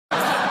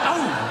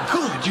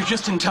You're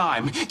just in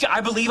time.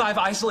 I believe I've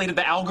isolated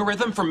the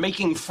algorithm for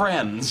making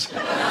friends.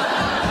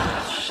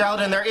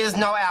 Sheldon, there is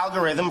no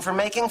algorithm for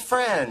making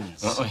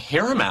friends. Well,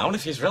 hear him out.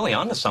 If he's really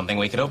onto something,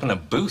 we could open a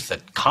booth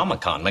at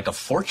Comic-Con, make a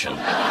fortune.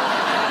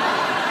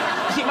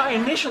 See, my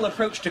initial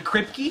approach to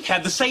Kripke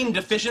had the same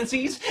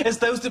deficiencies as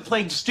those that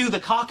plagued Stu the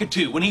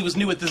Cockatoo when he was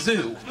new at the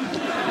zoo.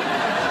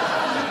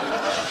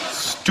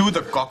 Stu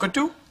the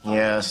Cockatoo?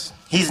 Yes,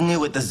 he's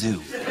new at the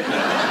zoo.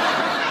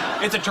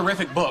 It's a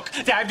terrific book.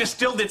 I've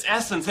distilled its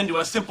essence into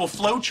a simple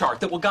flowchart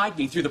that will guide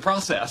me through the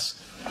process.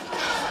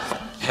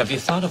 Have you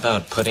thought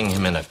about putting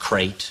him in a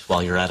crate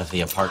while you're out of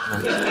the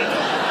apartment?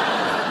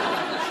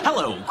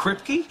 Hello,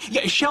 Kripke.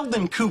 Yeah,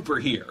 Sheldon Cooper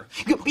here.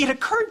 It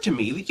occurred to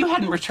me that you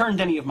hadn't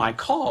returned any of my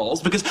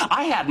calls because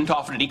I hadn't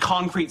offered any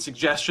concrete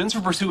suggestions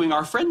for pursuing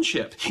our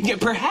friendship. Yet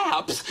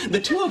perhaps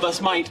the two of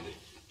us might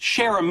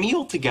share a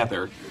meal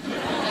together.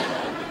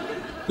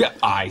 Yeah,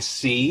 I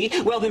see.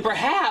 Well, then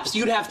perhaps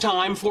you'd have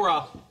time for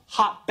a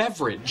hot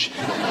beverage.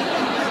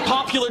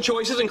 Popular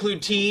choices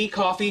include tea,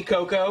 coffee,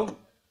 cocoa.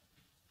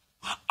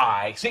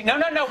 I see. No,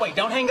 wait,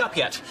 don't hang up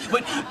yet.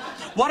 But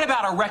what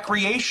about a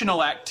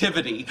recreational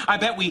activity? I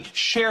bet we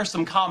share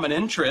some common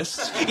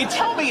interests.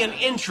 Tell me an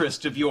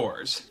interest of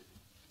yours.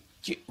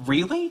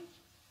 Really?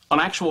 On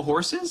actual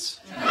horses?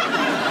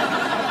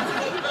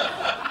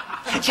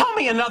 Tell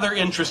me another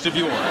interest of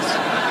yours.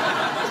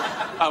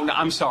 Oh, no,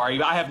 I'm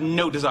sorry. I have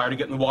no desire to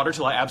get in the water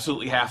till I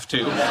absolutely have to.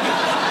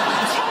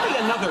 Tell me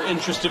another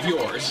interest of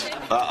yours.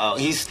 Uh-oh,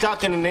 he's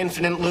stuck in an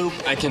infinite loop.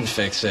 I can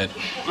fix it.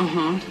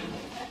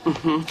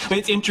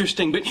 It's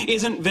interesting, but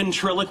isn't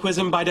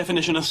ventriloquism by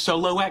definition a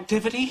solo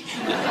activity?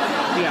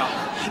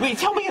 Yeah. Wait,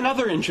 tell me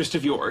another interest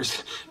of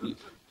yours.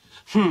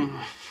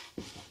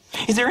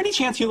 Is there any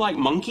chance you like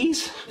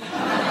monkeys?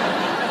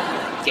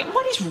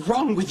 What is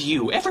wrong with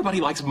you?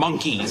 Everybody likes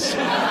monkeys.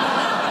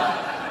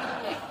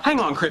 Hang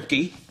on,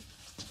 Kripke.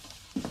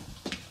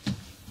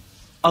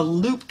 A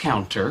loop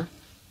counter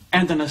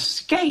and an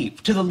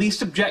escape to the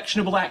least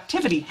objectionable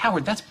activity.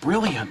 Howard, that's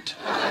brilliant.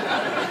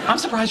 I'm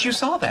surprised you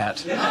saw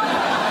that.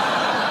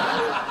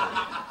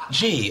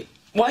 Gee,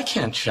 why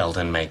can't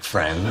Sheldon make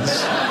friends?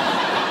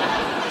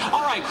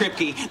 All right,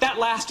 Kripke, that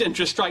last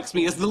interest strikes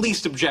me as the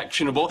least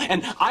objectionable,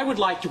 and I would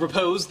like to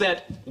propose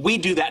that we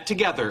do that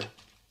together.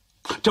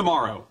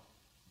 Tomorrow.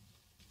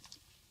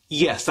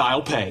 Yes,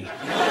 I'll pay. All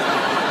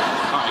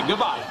right,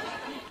 goodbye.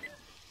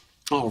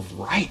 All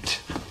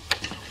right.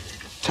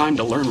 Time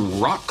to learn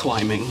rock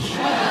climbing.